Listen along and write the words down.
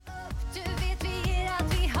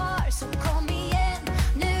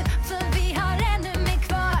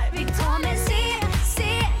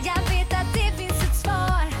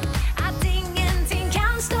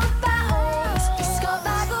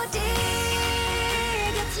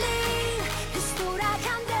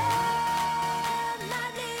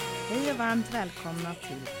varmt välkomna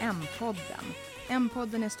till M-podden.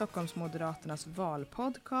 M-podden är Stockholmsmoderaternas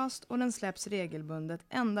valpodcast och den släpps regelbundet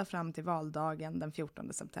ända fram till valdagen den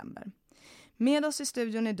 14 september. Med oss i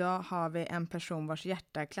studion idag har vi en person vars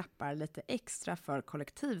hjärta klappar lite extra för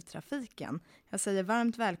kollektivtrafiken. Jag säger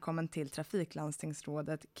varmt välkommen till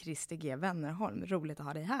trafiklandstingsrådet Christer G Wennerholm. Roligt att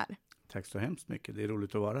ha dig här. Tack så hemskt mycket, det är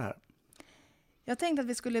roligt att vara här. Jag tänkte att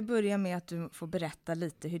vi skulle börja med att du får berätta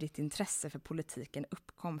lite hur ditt intresse för politiken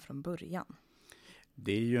uppkom från början.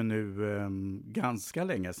 Det är ju nu ganska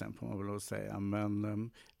länge sedan får man väl säga,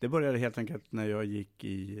 men det började helt enkelt när jag gick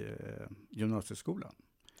i gymnasieskolan.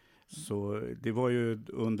 Så det var ju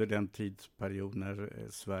under den tidsperiod när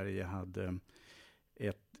Sverige hade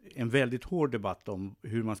en väldigt hård debatt om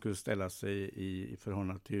hur man skulle ställa sig i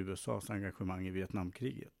förhållande till USAs engagemang i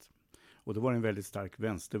Vietnamkriget. Och då var det en väldigt stark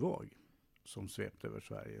vänstervåg som svepte över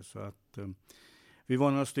Sverige. Så att vi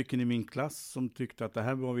var några stycken i min klass som tyckte att det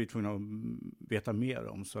här var vi tvungna att veta mer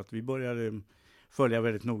om. Så att vi började följa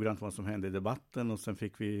väldigt noggrant vad som hände i debatten och sen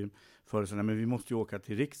fick vi föreställa men vi måste ju åka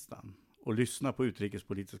till riksdagen och lyssna på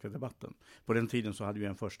utrikespolitiska debatten. På den tiden så hade vi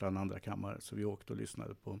en första och en andra kammare så vi åkte och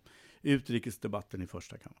lyssnade på utrikesdebatten i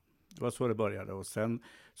första kammaren. Det var så det började och sen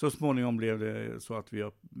så småningom blev det så att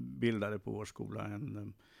vi bildade på vår skola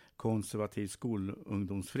en konservativ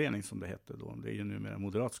skolungdomsförening som det hette då. Det är ju numera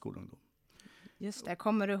moderat skolungdom. Just det,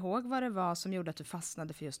 kommer du ihåg vad det var som gjorde att du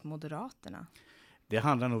fastnade för just Moderaterna? Det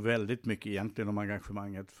handlar nog väldigt mycket egentligen om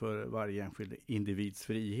engagemanget för varje enskild individs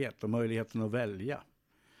frihet och möjligheten att välja.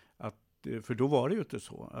 För då var det ju inte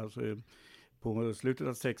så. Alltså, på slutet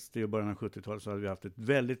av 60- och början av 70-talet så hade vi haft ett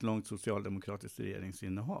väldigt långt socialdemokratiskt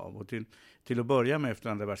regeringsinnehav. Och till att börja med efter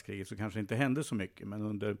andra världskriget så kanske inte hände så mycket. Men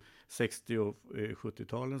under 60- och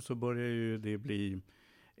 70-talen så började ju det bli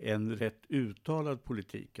en rätt uttalad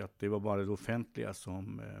politik. Att det var bara det offentliga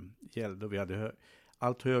som gällde. Och vi hade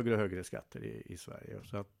allt högre och högre skatter i Sverige.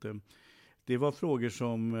 Så att det var frågor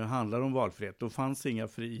som handlar om valfrihet. Då fanns inga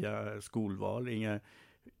fria skolval,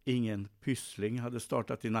 ingen pyssling hade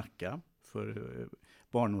startat i Nacka för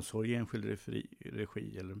barnomsorg i enskild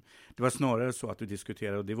regi. Det var snarare så att du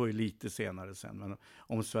diskuterade, och det var ju lite senare sen, men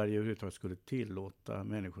om Sverige överhuvudtaget skulle tillåta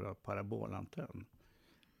människor att ha parabolantenn.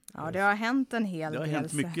 Ja, det har hänt en hel del. Det har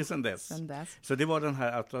hänt mycket sedan dess. Så det var den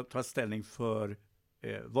här att ta ställning för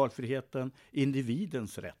valfriheten,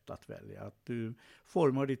 individens rätt att välja. Att du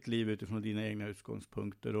formar ditt liv utifrån dina egna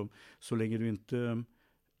utgångspunkter och så länge du inte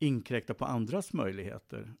inkräkta på andras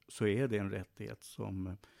möjligheter så är det en rättighet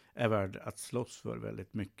som är värd att slåss för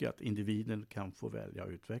väldigt mycket. Att individen kan få välja och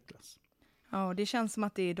utvecklas. Ja, det känns som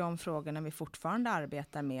att det är de frågorna vi fortfarande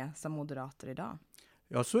arbetar med som moderater idag.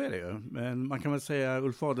 Ja, så är det ju. Men man kan väl säga att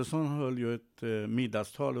Ulf Adelsohn höll ju ett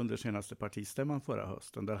middagstal under senaste partistämman förra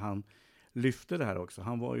hösten där han lyfte det här också.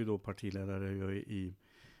 Han var ju då partiledare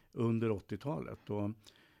under 80-talet och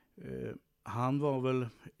han var väl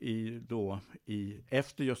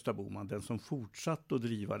efter Gösta Bohman den som fortsatte att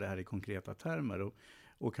driva det här i konkreta termer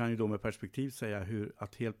och kan ju då med perspektiv säga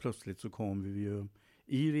att helt plötsligt så kom vi ju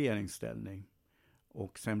i regeringsställning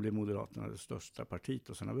och sen blev Moderaterna det största partiet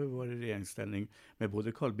och sen har vi varit i regeringsställning med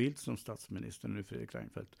både Carl Bildt som statsminister och nu Fredrik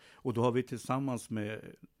Reinfeldt och då har vi tillsammans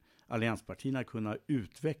med allianspartierna kunnat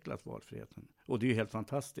utveckla valfriheten och det är ju helt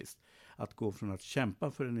fantastiskt att gå från att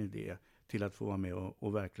kämpa för en idé till att få vara med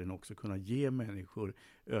och verkligen också kunna ge människor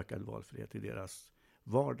ökad valfrihet i deras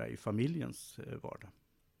vardag, i familjens vardag.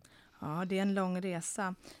 Ja, det är en lång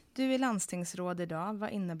resa. Du är landstingsråd idag,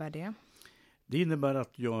 vad innebär det? Det innebär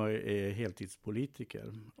att jag är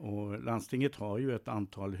heltidspolitiker och landstinget har ju ett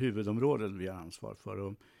antal huvudområden vi har ansvar för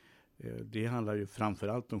och det handlar ju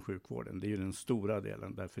framförallt om sjukvården. Det är ju den stora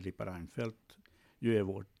delen där Filippa Reinfeldt ju är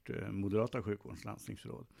vårt moderata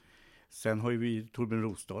sjukvårdslandstingsråd. Sen har vi Torbjörn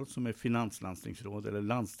Rosdahl som är finanslandstingsråd eller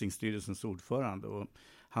landstingsstyrelsens ordförande och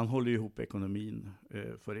han håller ihop ekonomin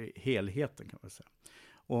för helheten kan man säga.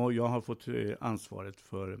 Och jag har fått ansvaret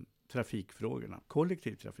för trafikfrågorna,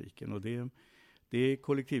 kollektivtrafiken och det är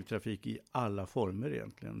kollektivtrafik i alla former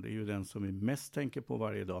egentligen. Det är ju den som vi mest tänker på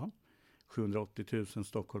varje dag. 780 000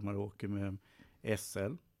 stockholmare åker med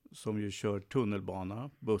SL som ju kör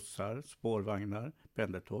tunnelbana, bussar, spårvagnar,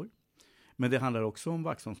 pendeltåg. Men det handlar också om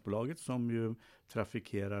Vaxholmsbolaget som ju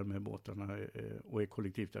trafikerar med båtarna och är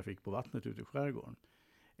kollektivtrafik på vattnet ute i skärgården.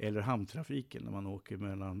 Eller hamntrafiken när man åker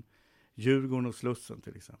mellan Djurgården och Slussen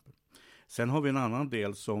till exempel. Sen har vi en annan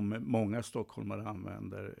del som många stockholmare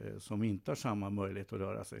använder som inte har samma möjlighet att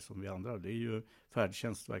röra sig som vi andra. Det är ju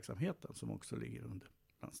färdtjänstverksamheten som också ligger under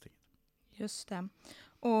landstinget. Just det.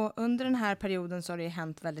 Och under den här perioden så har det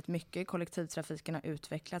hänt väldigt mycket. Kollektivtrafiken har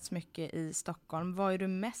utvecklats mycket i Stockholm. Vad är du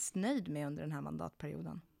mest nöjd med under den här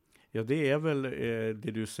mandatperioden? Ja, det är väl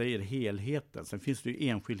det du säger, helheten. Sen finns det ju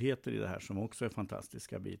enskildheter i det här som också är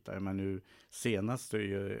fantastiska bitar. Men nu senast är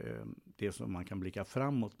ju det som man kan blicka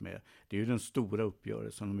framåt med. Det är ju den stora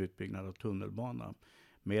uppgörelsen om utbyggnad av tunnelbanan.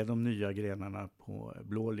 Med de nya grenarna på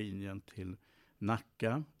blå linjen till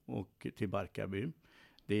Nacka och till Barkarby.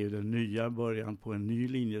 Det är ju den nya början på en ny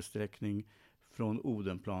linjesträckning från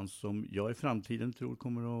Odenplan som jag i framtiden tror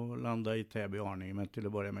kommer att landa i Täby och Arninge, men till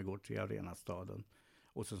att börja med går till Arenastaden.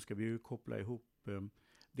 Och sen ska vi ju koppla ihop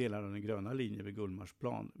delar av den gröna linjen vid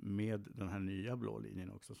Gullmarsplan med den här nya blå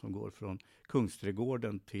linjen också som går från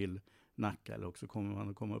Kungsträdgården till Nacka, eller också kommer man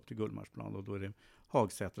att komma upp till Gullmarsplan och då är det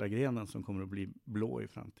Hagsätragrenen som kommer att bli blå i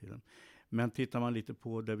framtiden. Men tittar man lite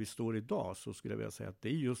på där vi står idag så skulle jag vilja säga att det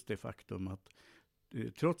är just det faktum att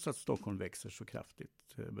trots att Stockholm växer så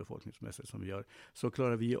kraftigt befolkningsmässigt som vi gör så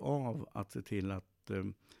klarar vi av att se till att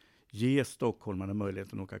ge stockholmarna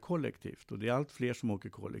möjligheten att åka kollektivt. Och det är allt fler som åker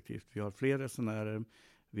kollektivt. Vi har fler resenärer,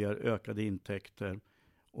 vi har ökade intäkter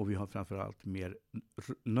och vi har framförallt mer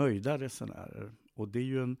nöjda resenärer. Och det är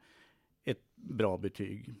ju ett bra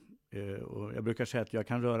betyg. Och jag brukar säga att jag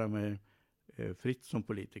kan röra mig fritt som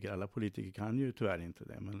politiker. Alla politiker kan ju tyvärr inte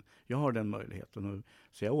det, men jag har den möjligheten.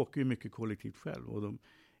 Så jag åker ju mycket kollektivt själv. Och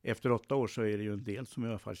efter 8 år så är det ju en del som jag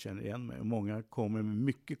i alla fall känner igen mig. Och många kommer med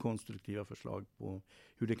mycket konstruktiva förslag på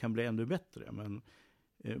hur det kan bli ännu bättre. Men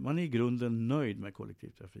man är i grunden nöjd med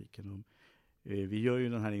kollektivtrafiken. Och vi gör ju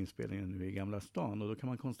den här inspelningen nu i Gamla stan och då kan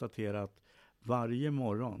man konstatera att varje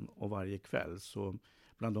morgon och varje kväll så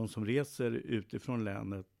bland de som reser utifrån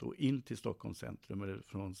länet och in till Stockholms centrum eller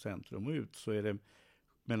från centrum och ut så är det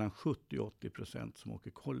mellan 70-80% som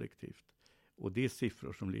åker kollektivt. Och det är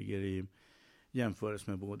siffror som ligger i jämförelse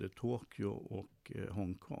med både Tokyo och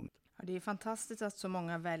Hongkong. Ja, det är fantastiskt att så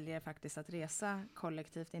många väljer faktiskt att resa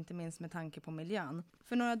kollektivt, inte minst med tanke på miljön.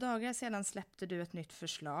 För några dagar sedan släppte du ett nytt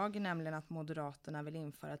förslag, nämligen att Moderaterna vill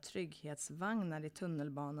införa trygghetsvagnar i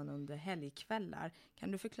tunnelbanan under helgkvällar.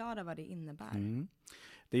 Kan du förklara vad det innebär?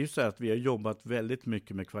 Det är ju så att vi har jobbat väldigt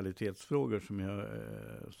mycket med kvalitetsfrågor som jag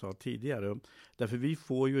sa tidigare. Därför vi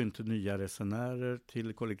får ju inte nya resenärer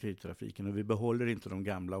till kollektivtrafiken och vi behåller inte de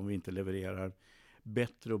gamla om vi inte levererar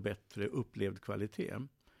bättre och bättre upplevd kvalitet.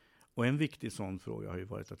 Och en viktig sån fråga har ju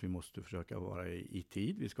varit att vi måste försöka vara i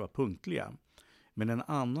tid, vi ska vara punktliga. Men en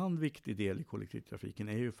annan viktig del i kollektivtrafiken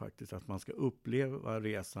är ju faktiskt att man ska uppleva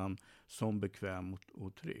resan som bekväm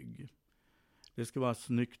och trygg. Det ska vara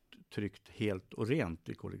snyggt, tryggt, helt och rent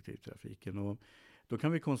i kollektivtrafiken. Och då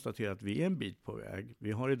kan vi konstatera att vi är en bit på väg.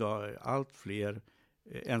 Vi har idag allt fler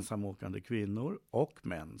ensamåkande kvinnor och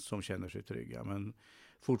män som känner sig trygga. Men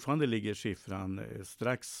fortfarande ligger siffran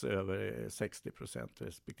strax över 60%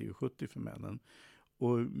 respektive 70% för männen.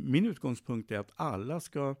 Och min utgångspunkt är att alla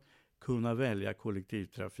ska kunna välja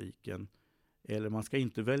kollektivtrafiken. Eller man ska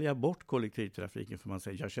inte välja bort kollektivtrafiken för man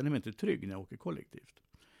säger jag känner mig inte trygg när jag åker kollektivt.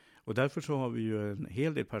 Och därför så har vi ju en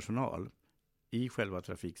hel del personal i själva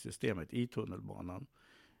trafiksystemet, i tunnelbanan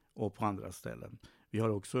och på andra ställen. Vi har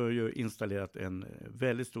också ju installerat en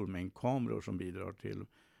väldigt stor mängd kameror som bidrar till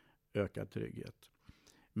ökad trygghet.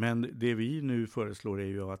 Men det vi nu föreslår är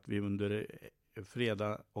ju att vi under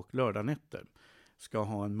fredag och lördagnätter ska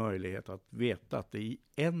ha en möjlighet att veta att det i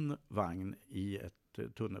en vagn i ett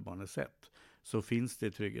tunnelbanesätt så finns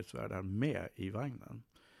det trygghetsvärdar med i vagnen.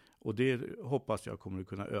 Och det hoppas jag kommer att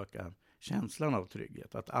kunna öka känslan av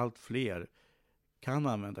trygghet. Att allt fler kan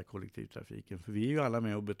använda kollektivtrafiken. För vi är ju alla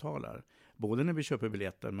med och betalar. Både när vi köper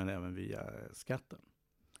biljetter men även via skatten.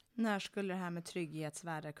 När skulle det här med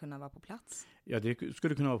trygghetsvärdar kunna vara på plats? Ja, det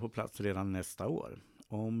skulle kunna vara på plats redan nästa år.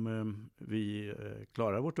 Om vi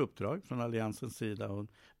klarar vårt uppdrag från Alliansens sida.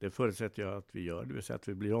 Och det förutsätter jag att vi gör. Det vill säga att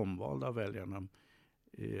vi blir omvalda av väljarna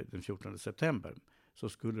den 14 september. Så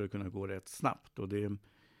skulle det kunna gå rätt snabbt. Och det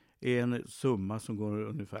är en summa som går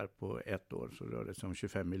ungefär på 1 år, så rör det sig om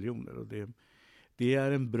 25 miljoner. Och det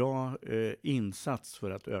är en bra insats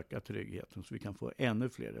för att öka tryggheten så vi kan få ännu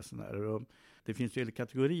fler resenärer. Och det finns ju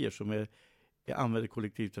kategorier som använder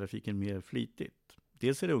kollektivtrafiken mer flitigt.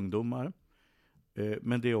 Dels är det ungdomar,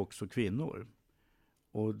 men det är också kvinnor.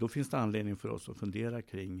 Och då finns det anledning för oss att fundera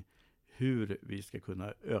kring hur vi ska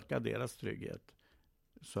kunna öka deras trygghet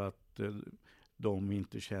så att de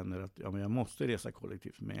inte känner att men jag måste resa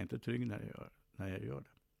kollektivt men jag är inte trygg när jag gör det.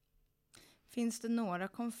 Finns det några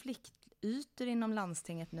konfliktytor inom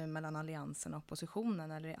landstinget nu mellan alliansen och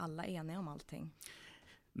oppositionen eller är alla eniga om allting?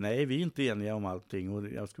 Nej, vi är inte eniga om allting och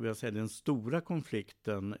jag skulle vilja säga den stora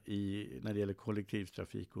konflikten när det gäller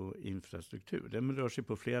kollektivtrafik och infrastruktur, den rör sig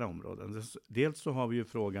på flera områden. Dels så har vi ju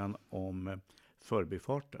frågan om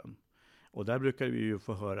förbifarten. Och där brukar vi ju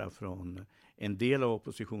få höra från en del av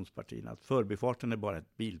oppositionspartierna att förbifarten är bara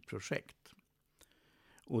ett bilprojekt.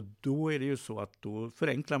 Och då är det ju så att då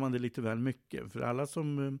förenklar man det lite väl mycket. För alla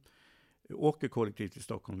som åker kollektivt i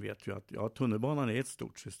Stockholm vet ju att tunnelbanan är ett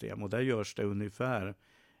stort system. Och där görs det ungefär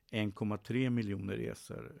 1,3 miljoner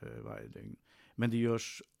resor varje dygn. Men det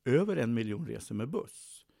görs över 1 miljon resor med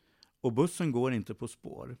buss. Och bussen går inte på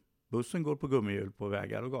spår. Bussen går på gummihjul på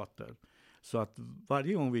vägar och gator. Så att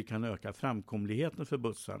varje gång vi kan öka framkomligheten för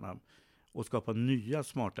bussarna och skapa nya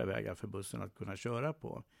smarta vägar för bussen att kunna köra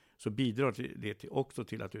på, så bidrar det också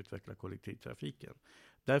till att utveckla kollektivtrafiken.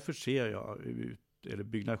 Därför ser jag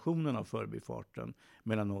byggnationen av förbifarten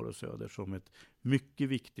mellan norr och söder som ett mycket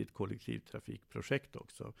viktigt kollektivtrafikprojekt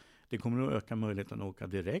också. Det kommer att öka möjligheten att åka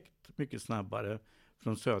direkt mycket snabbare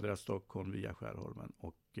från södra Stockholm via Skärholmen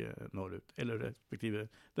och norrut, eller respektive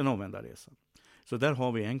den omvända resan. Så där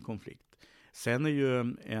har vi en konflikt. Sen är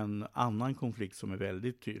ju en annan konflikt som är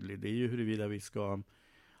väldigt tydlig. Det är ju huruvida vi ska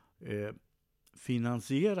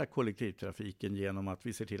finansiera kollektivtrafiken genom att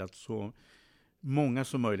vi ser till att så många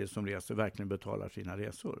som möjligt som reser verkligen betalar sina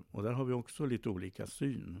resor. Och där har vi också lite olika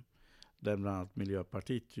syn. Där bland annat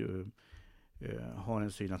Miljöpartiet ju har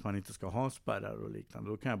en syn att man inte ska ha spärrar och liknande.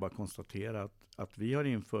 Då kan jag bara konstatera att vi har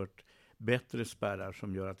infört bättre spärrar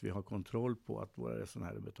som gör att vi har kontroll på att våra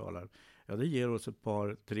resenärer betalar. Ja, det ger oss ett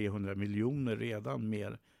par 300 miljoner redan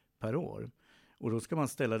mer per år. Och då ska man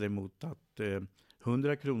ställa det mot att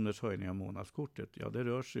 100 kronors höjning av månadskortet, ja det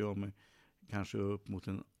rör sig om kanske upp mot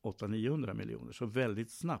 800-900 miljoner. Så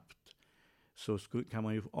väldigt snabbt så kan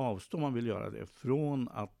man ju avstå om man vill göra det från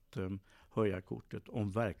att höja kortet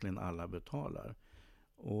om verkligen alla betalar.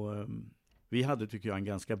 Och vi hade, tycker jag, en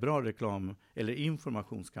ganska bra reklam eller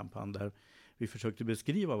informationskampanj där vi försökte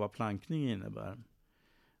beskriva vad plankning innebär.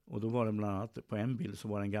 Och då var det bland annat på en bild så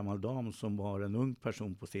var det en gammal dam som var en ung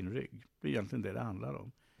person på sin rygg. Det är egentligen det handlar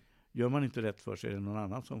om. Gör man inte rätt för sig är det någon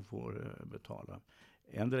annan som får betala.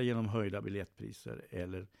 Ändra genom höjda biljettpriser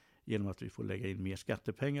eller genom att vi får lägga in mer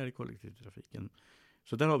skattepengar i kollektivtrafiken.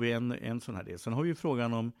 Så där har vi en sån här del. Sen har vi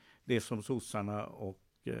frågan om det som sossarna och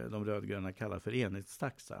de rödgröna kallar för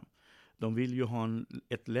enhetstaxa. De vill ju ha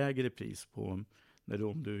ett lägre pris på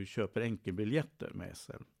om du köper enkelbiljetter med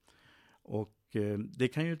SL. Och det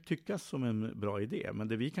kan ju tyckas som en bra idé. Men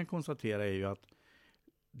det vi kan konstatera är ju att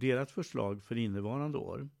deras förslag för innevarande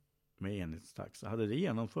år med enhetstaxa, hade det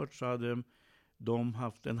genomförts så hade de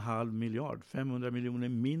haft 500 miljoner, 500 miljoner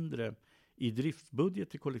mindre i driftsbudget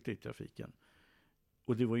till kollektivtrafiken.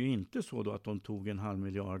 Och det var ju inte så då att de tog 500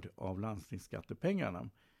 miljoner av landstingsskattepengarna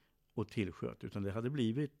och tillsköt, utan det hade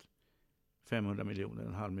blivit 500 miljoner,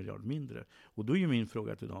 500 miljoner mindre. Och då är ju min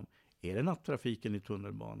fråga till dem, är det nattrafiken i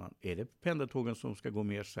tunnelbanan? Är det pendeltågen som ska gå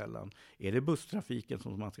mer sällan? Är det busstrafiken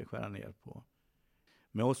som man ska skära ner på?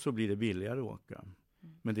 Med oss så blir det billigare att åka.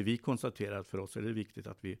 Men det vi konstaterar att för oss är det viktigt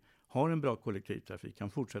att vi har en bra kollektivtrafik, kan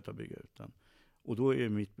fortsätta bygga ut den. Och då är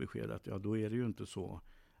mitt besked att då är det ju inte så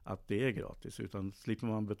att det är gratis, utan slipper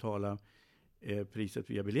man betala priset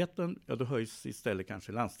via biljetten, då höjs istället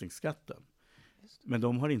kanske landstingsskatten. Men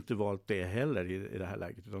de har inte valt det heller i det här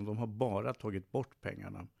läget, utan de har bara tagit bort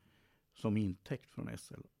pengarna som intäkt från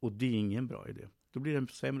SL. Och det är ingen bra idé. Då blir det en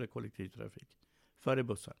sämre kollektivtrafik, färre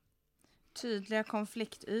bussar. Tydliga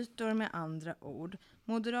konfliktytor med andra ord.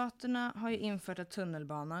 Moderaterna har ju infört att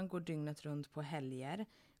tunnelbanan går dygnet runt på helger.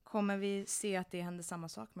 Kommer vi se att det händer samma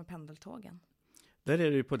sak med pendeltågen? Där är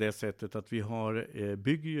det ju på det sättet att vi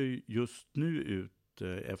bygger ju just nu ut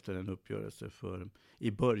efter en uppgörelse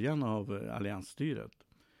i början av alliansstyret.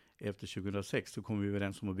 Efter 2006 så kom vi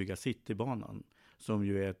överens om att bygga Citybanan, som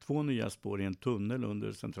ju är 2 nya spår i en tunnel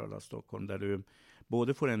under centrala Stockholm, där du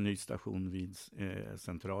både får en ny station vid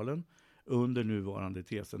centralen under nuvarande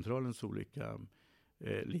T-centralens olika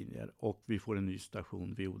linjer, och vi får en ny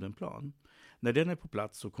station vid Odenplan. När den är på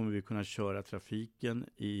plats så kommer vi kunna köra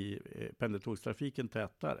pendeltågstrafiken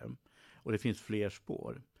tätare, och det finns fler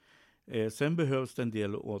spår. Sen behövs det en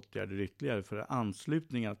del åtgärder ytterligare för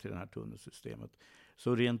anslutningar till det här tunnelsystemet.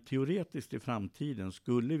 Så rent teoretiskt i framtiden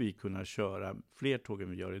skulle vi kunna köra fler tåg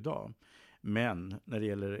än vi gör idag. Men när det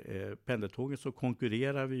gäller pendeltågen så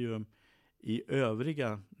konkurrerar vi ju i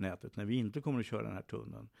övriga nätet, när vi inte kommer att köra den här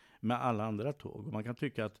tunneln, med alla andra tåg. Och man kan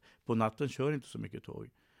tycka att på natten kör inte så mycket tåg.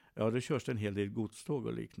 Ja, det körs en hel del godståg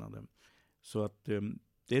och liknande. Så att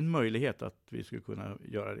det är en möjlighet att vi skulle kunna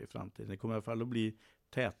göra det i framtiden. Det kommer i alla fall att bli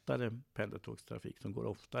tätare pendeltågstrafik som går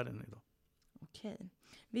oftare än idag. Okej.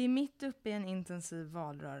 Vi är mitt uppe i en intensiv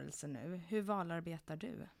valrörelse nu. Hur valarbetar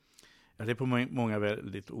du? Det är på många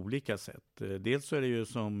väldigt olika sätt. Dels så är det ju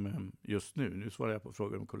som just nu svarar jag på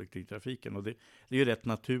frågor om kollektivtrafiken. Och det är ju rätt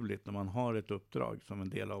naturligt när man har ett uppdrag som en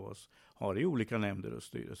del av oss har i olika nämnder och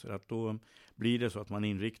styrelser. Att då blir det så att man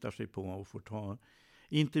inriktar sig på och får ta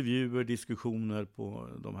intervjuer, diskussioner på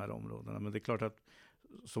de här områdena. Men det är klart att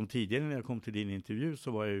som tidigare när jag kom till din intervju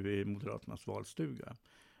så var jag ju i Moderaternas valstuga.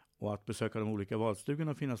 Och att besöka de olika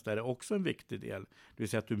valstugorna och finnas där är också en viktig del. Det vill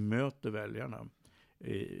säga att du möter väljarna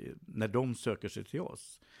när de söker sig till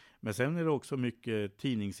oss. Men sen är det också mycket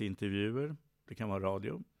tidningsintervjuer. Det kan vara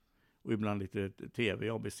radio och ibland lite tv,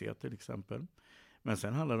 ABC till exempel. Men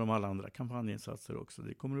sen handlar det om alla andra kampanjinsatser också.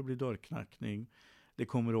 Det kommer att bli dörrknackning. Det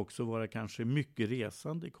kommer också vara kanske mycket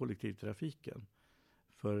resande i kollektivtrafiken.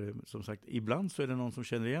 För som sagt, ibland så är det någon som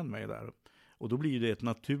känner igen mig där. Och då blir det ett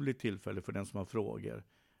naturligt tillfälle för den som har frågor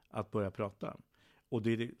att börja prata. Och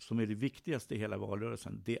det som är det viktigaste i hela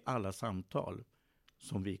valrörelsen, det är alla samtal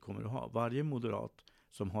som vi kommer att ha. Varje moderat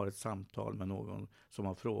som har ett samtal med någon som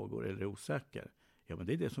har frågor eller är osäker, ja men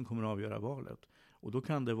det är det som kommer att avgöra valet. Och då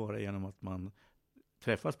kan det vara genom att man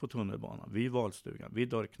träffas på tunnelbanan, vid valstugan, vid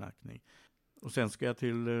dörrknackning. Och sen ska jag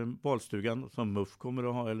till valstugan som MUF kommer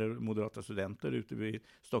att ha, eller moderata studenter ute vid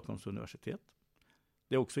Stockholms universitet.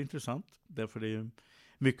 Det är också intressant, därför det är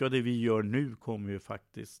mycket av det vi gör nu kommer ju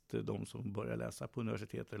faktiskt de som börjar läsa på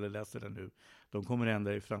universitet eller läser det nu. De kommer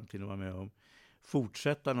ändå i framtiden vara med och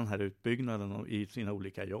fortsätta den här utbyggnaden i sina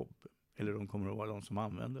olika jobb. Eller de kommer att vara de som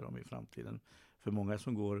använder dem i framtiden. För många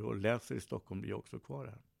som går och läser i Stockholm blir också kvar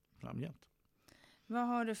här framgent. Vad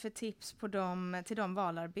har du för tips till de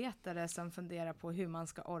valarbetare som funderar på hur man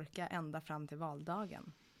ska orka ända fram till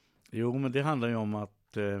valdagen? Jo, men det handlar ju om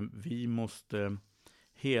att vi måste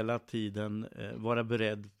hela tiden vara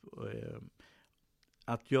beredd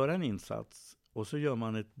att göra en insats. Och så gör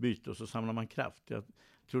man ett byte och så samlar man kraft. Jag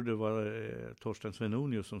tror det var Torsten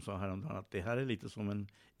Svenonius som sa häromdagen att det här är lite som en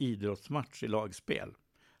idrottsmatch i lagspel.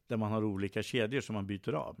 Där man har olika kedjor som man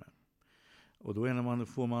byter av med. Och då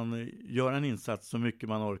får man göra en insats så mycket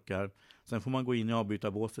man orkar. Sen får man gå in i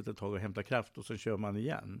avbytarbåset ett tag och hämta kraft och sen kör man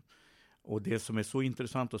igen. Och det som är så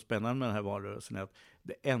intressant och spännande med den här valrörelsen är att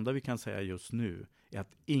det enda vi kan säga just nu är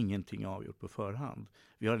att ingenting är avgjort på förhand.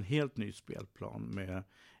 Vi har en helt ny spelplan med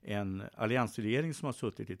en alliansregering som har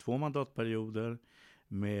suttit i 2 mandatperioder,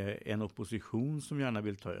 med en opposition som gärna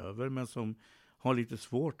vill ta över men som har lite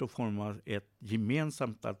svårt att forma ett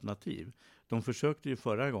gemensamt alternativ. De försökte ju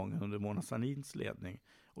förra gången under Mona Sahlins ledning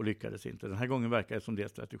och lyckades inte. Den här gången verkar det som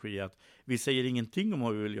deras strategi att vi säger ingenting om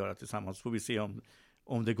vad vi vill göra tillsammans, så får vi se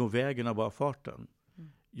om det går vägen av bara farten.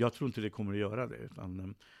 Jag tror inte det kommer att göra det,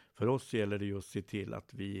 utan för oss gäller det ju att se till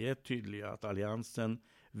att vi är tydliga, att alliansen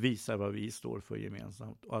visar vad vi står för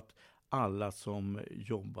gemensamt och att alla som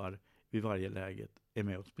jobbar vid varje läge är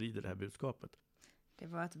med och sprider det här budskapet. Det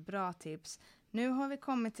var ett bra tips. Nu har vi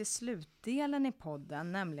kommit till slutdelen i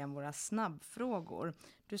podden, nämligen våra snabbfrågor.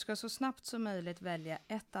 Du ska så snabbt som möjligt välja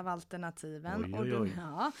ett av alternativen.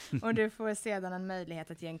 Och du får sedan en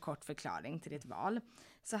möjlighet att ge en kort förklaring till ditt val.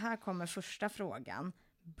 Så här kommer första frågan.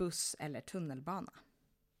 Buss eller tunnelbana?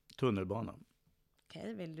 Tunnelbana.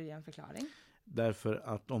 Okej, vill du ge en förklaring? Därför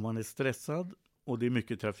att om man är stressad och det är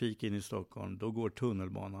mycket trafik in i Stockholm, då går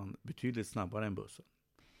tunnelbanan betydligt snabbare än bussen.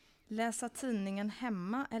 Läsa tidningen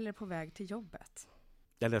hemma eller på väg till jobbet?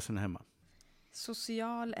 Jag läser den hemma.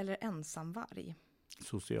 Social eller ensamvarg?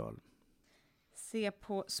 Social. Se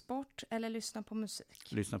på sport eller lyssna på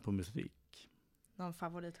musik? Lyssna på musik. Någon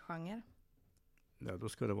favoritgenre? Ja, då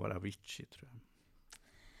ska det vara Avicii, tror jag.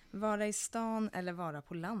 Vara i stan eller vara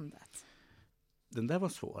på landet? Den där var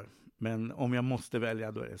svår, men om jag måste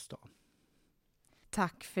välja då är det stan.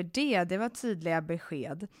 Tack för det, det var tydliga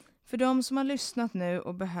besked. För de som har lyssnat nu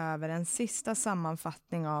och behöver en sista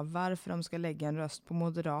sammanfattning av varför de ska lägga en röst på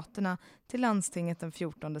Moderaterna till landstinget den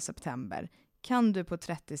 14 september, kan du på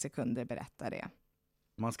 30 sekunder berätta det?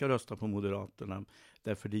 Man ska rösta på Moderaterna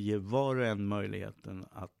därför det ger var och en möjligheten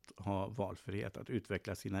att ha valfrihet, att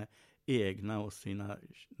utveckla sina egna och sina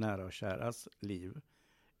nära och käras liv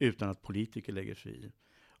utan att politiker lägger sig i.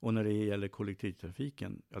 Och när det gäller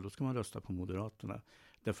kollektivtrafiken, ja då ska man rösta på Moderaterna.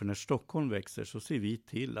 Därför när Stockholm växer så ser vi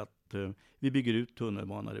till att vi bygger ut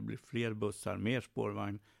tunnelbanan, det blir fler bussar, mer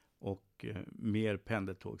spårvagn och mer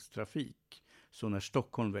pendeltågstrafik. Så när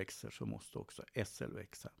Stockholm växer så måste också SL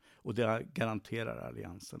växa. Och det garanterar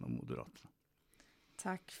Alliansen och Moderaterna.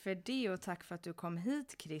 Tack för det och tack för att du kom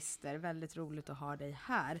hit, Christer. Väldigt roligt att ha dig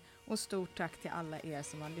här. Och stort tack till alla er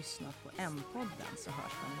som har lyssnat på M-podden, så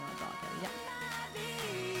hörs vi om några dagar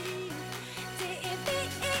igen.